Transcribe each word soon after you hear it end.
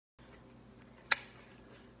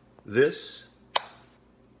this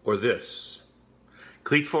or this.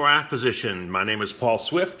 Cleat fore aft position. My name is Paul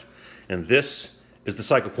Swift, and this is the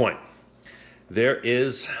cycle point. There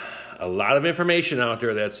is a lot of information out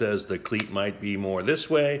there that says the cleat might be more this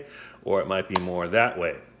way or it might be more that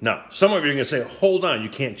way. Now, some of you are going to say, hold on, you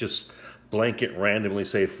can't just blanket randomly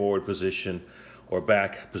say forward position or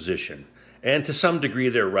back position. And to some degree,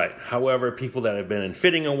 they're right. However, people that have been in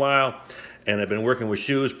fitting a while and have been working with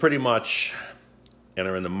shoes pretty much and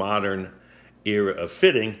are in the modern era of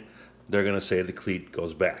fitting, they're going to say the cleat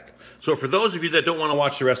goes back. So for those of you that don't want to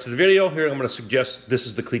watch the rest of the video, here I'm going to suggest this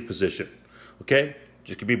is the cleat position. Okay?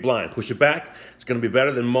 Just can be blind. Push it back. It's going to be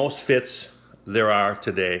better than most fits there are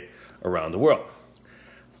today around the world.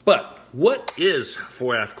 But what is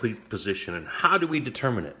fore aft cleat position and how do we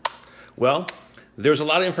determine it? Well, there's a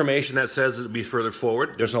lot of information that says it would be further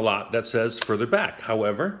forward. There's a lot that says further back.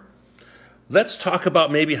 However, let's talk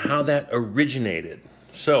about maybe how that originated.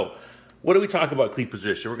 So, what do we talk about cleat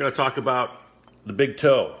position? We're going to talk about the big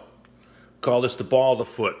toe. Call this the ball of the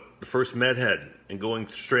foot, the first med head, and going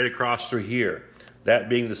straight across through here. That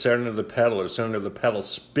being the center of the pedal or the center of the pedal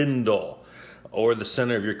spindle or the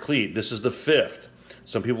center of your cleat. This is the fifth.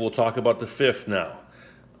 Some people will talk about the fifth now.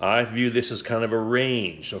 I view this as kind of a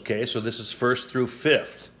range, okay? So this is first through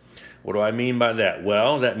fifth. What do I mean by that?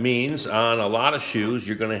 Well, that means on a lot of shoes,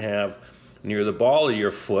 you're going to have near the ball of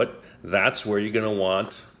your foot, that's where you're going to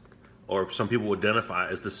want, or some people will identify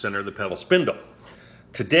as the center of the pedal spindle.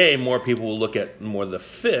 Today, more people will look at more the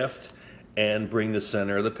fifth and bring the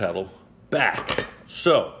center of the pedal back.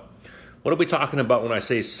 So, what are we talking about when I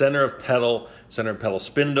say center of pedal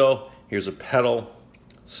spindle? Here's a pedal.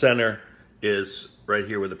 Center is right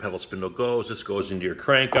here where the pedal spindle goes. This goes into your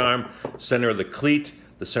crank arm. Center of the cleat.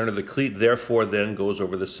 The center of the cleat, therefore, then goes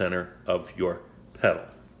over the center of your pedal.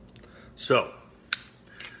 So,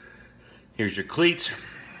 here's your cleat.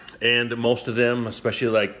 And most of them, especially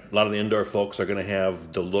like a lot of the indoor folks, are going to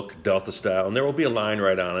have the look Delta style. And there will be a line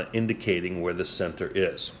right on it indicating where the center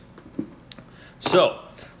is. So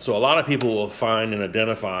a lot of people will find and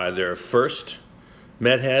identify their first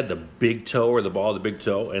med head, the big toe or the ball of the big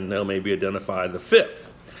toe, and they'll maybe identify the fifth.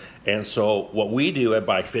 And so what we do at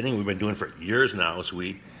bike fitting, we've been doing for years now, is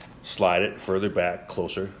we slide it further back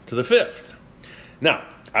closer to the fifth. Now,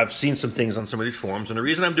 I've seen some things on some of these forums, and the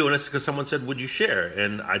reason I'm doing this is because someone said, would you share?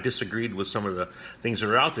 And I disagreed with some of the things that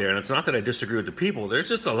are out there, and it's not that I disagree with the people. There's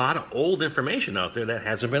just a lot of old information out there that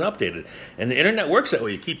hasn't been updated. And the internet works that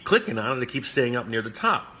way. You keep clicking on it, it keeps staying up near the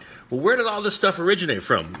top. Well, where did all this stuff originate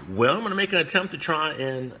from? Well, I'm going to make an attempt to try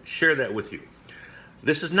and share that with you.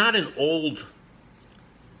 This is not an old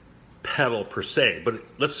pedal per se, but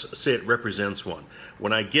let's say it represents one.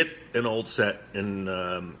 When I get an old set, and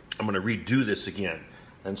I'm going to redo this again.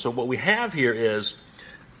 And so what we have here is,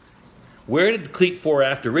 where did cleat fore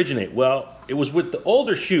aft originate? Well, it was with the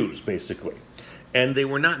older shoes, basically. And they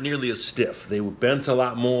were not nearly as stiff. They were bent a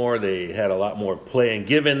lot more. They had a lot more play and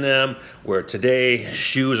give in them, where today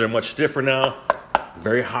shoes are much stiffer now,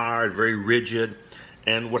 very hard, very rigid.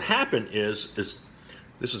 And what happened is this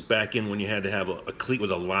was back in when you had to have a cleat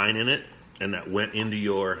with a line in it, and that went into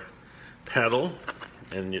your pedal,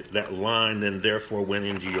 and that line then therefore went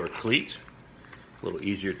into your cleat. A little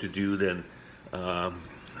easier to do than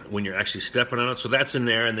when you're actually stepping on it. So that's in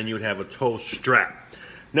there, and then you would have a toe strap.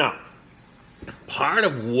 Now, part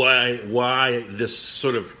of why this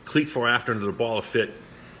sort of cleat fore aft under the ball of fit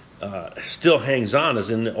still hangs on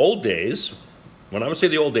is in the old days. When I would say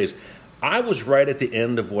the old days, I was right at the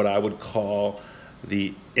end of what I would call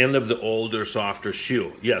the end of the older, softer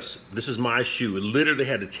shoe. Yes, this is my shoe. Literally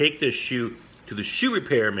had to take this shoe to the shoe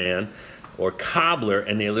repair man or cobbler,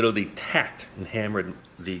 and they literally tacked and hammered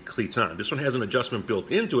the cleats on. This one has an adjustment built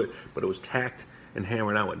into it, but it was tacked and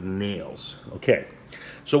hammered out with nails. Okay,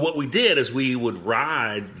 so what we did is we would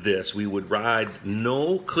ride this. We would ride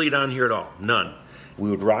no cleat on here at all, none. We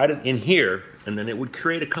would ride it in here, and then it would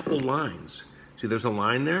create a couple lines. See, there's a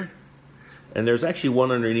line there, and there's actually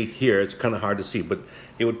one underneath here. It's kind of hard to see, but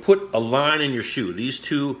it would put a line in your shoe. These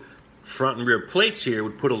two front and rear plates here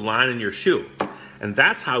would put a line in your shoe. And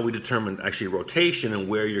that's how we determined actually rotation and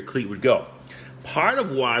where your cleat would go. Part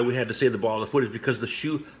of why we had to say the ball of the foot is because the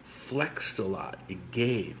shoe flexed a lot. It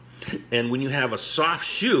gave. And when you have a soft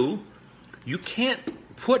shoe, you can't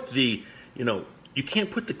put the, you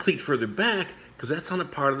can't put the cleat further back because that's on a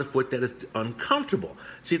part of the foot that is uncomfortable.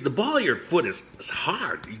 See, the ball of your foot is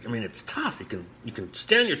hard. I mean, it's tough. You can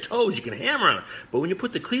stand on your toes, you can hammer on it. But when you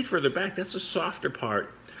put the cleat further back, that's a softer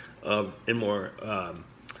part of, and more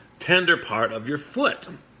tender part of your foot.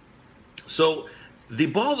 So the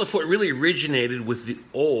ball of the foot really originated with the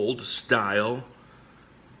old style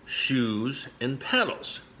shoes and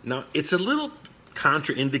pedals. Now, it's a little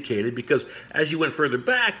contraindicated because as you went further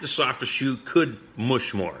back, the softer shoe could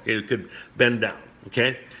mush more. It could bend down,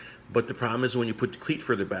 okay? But the problem is when you put the cleat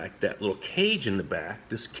further back, that little cage in the back,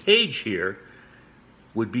 this cage here,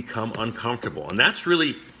 would become uncomfortable. And that's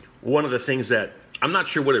really one of the things that, I'm not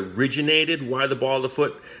sure what originated, why the ball of the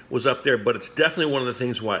foot was up there, but it's definitely one of the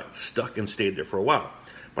things why it stuck and stayed there for a while.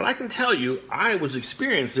 But I can tell you, I was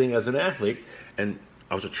experiencing as an athlete, and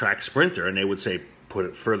I was a track sprinter, and they would say, put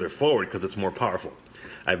it further forward because it's more powerful.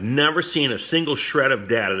 I've never seen a single shred of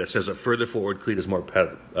data that says a further forward cleat is more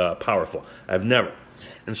powerful. I've never.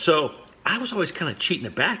 And so I was always kind of cheating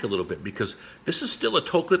it back a little bit because this is still a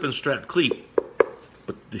toe clip and strap cleat,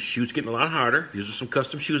 but the shoe's getting a lot harder. These are some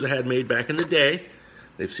custom shoes I had made back in the day.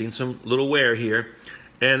 They've seen some little wear here.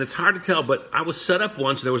 And it's hard to tell, but I was set up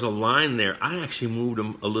once, and there was a line there. I actually moved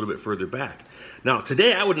them a little bit further back. Now,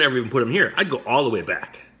 today, I would never even put them here. I'd go all the way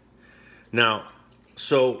back. Now,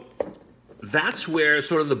 so that's where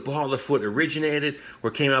sort of the ball of the foot originated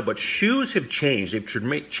or came out. But shoes have changed.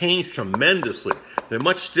 They've changed tremendously. They're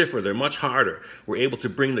much stiffer. They're much harder. We're able to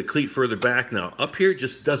bring the cleat further back now. Up here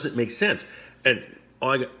just doesn't make sense. And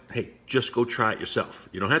hey, just go try it yourself.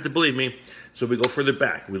 You don't have to believe me. So we go further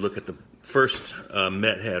back. We look at the first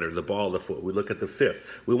met head or the ball of the foot. We look at the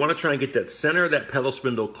fifth. We want to try and get that center of that pedal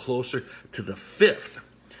spindle closer to the fifth.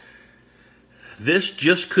 This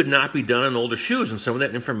just could not be done in older shoes, and some of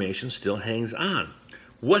that information still hangs on.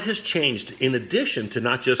 What has changed, in addition to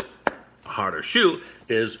not just a harder shoe,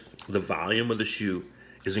 is the volume of the shoe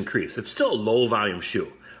is increased. It's still a low volume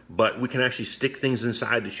shoe, but we can actually stick things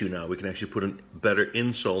inside the shoe now. We can actually put a better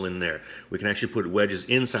insole in there. We can actually put wedges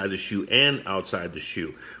inside the shoe and outside the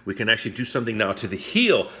shoe. We can actually do something now to the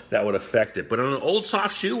heel that would affect it. But on an old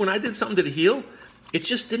soft shoe, when I did something to the heel, it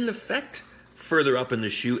just didn't affect further up in the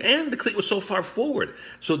shoe, and the cleat was so far forward.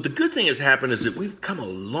 So the good thing has happened is that we've come a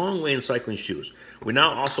long way in cycling shoes. We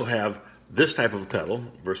now also have this type of pedal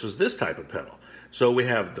versus this type of pedal. So we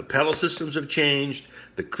have the pedal systems have changed,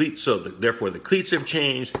 the cleats, therefore the cleats have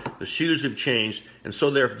changed, the shoes have changed, and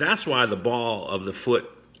so that's why the ball of the foot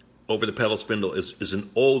over the pedal spindle is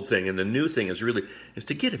an old thing, and the new thing is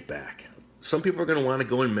to get it back. Some people are going to want to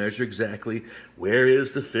go and measure exactly where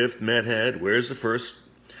is the fifth met head, where's the first.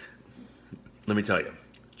 Let me tell you,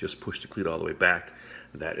 just push the cleat all the way back.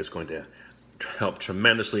 That is going to help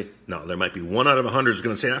tremendously. Now, there might be 1 out of 100 is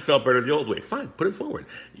going to say, I felt better the old way. Fine, put it forward.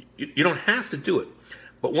 You don't have to do it.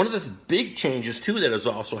 But one of the big changes, too, that has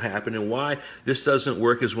also happened and why this doesn't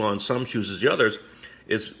work as well on some shoes as the others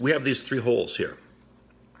is we have these 3 holes here.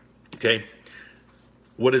 Okay?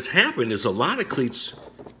 What has happened is a lot of cleats,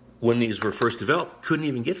 when these were first developed, couldn't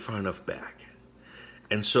even get far enough back.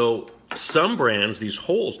 And so some brands, these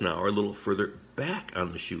holes now are a little further back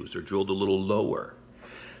on the shoes. They're drilled a little lower.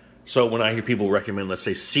 So when I hear people recommend, let's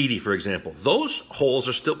say, CD, for example, those holes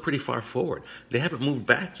are still pretty far forward. They haven't moved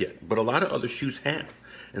back yet, but a lot of other shoes have.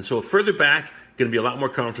 And so further back, going to be a lot more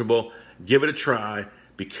comfortable. Give it a try.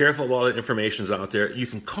 Be careful of all the information's out there. You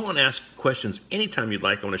can call and ask questions anytime you'd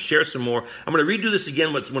like. I want to share some more. I'm going to redo this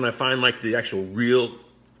again when I find like the actual real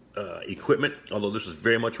equipment, although this is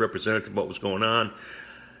very much representative of what was going on.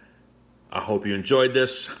 I hope you enjoyed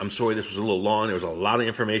this. I'm sorry this was a little long. There was a lot of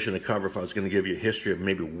information to cover if I was going to give you a history of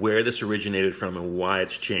maybe where this originated from and why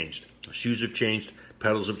it's changed. Shoes have changed,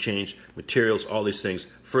 pedals have changed, materials, all these things.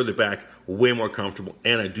 Further back, way more comfortable,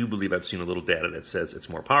 and I do believe I've seen a little data that says it's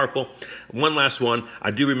more powerful. One last one.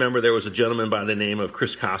 I do remember there was a gentleman by the name of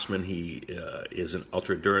Chris Kosman. He is an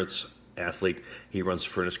ultra-endurance athlete. He runs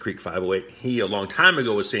Furnace Creek 508. He, a long time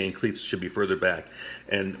ago, was saying cleats should be further back,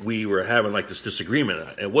 and we were having like this disagreement.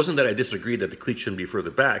 It wasn't that I disagreed that the cleats shouldn't be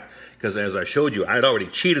further back, because as I showed you, I had already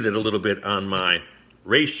cheated it a little bit on my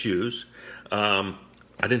race shoes. I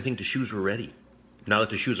didn't think the shoes were ready. Now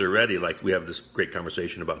that the shoes are ready, like we have this great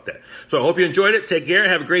conversation about that. So I hope you enjoyed it. Take care.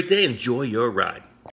 Have a great day. Enjoy your ride.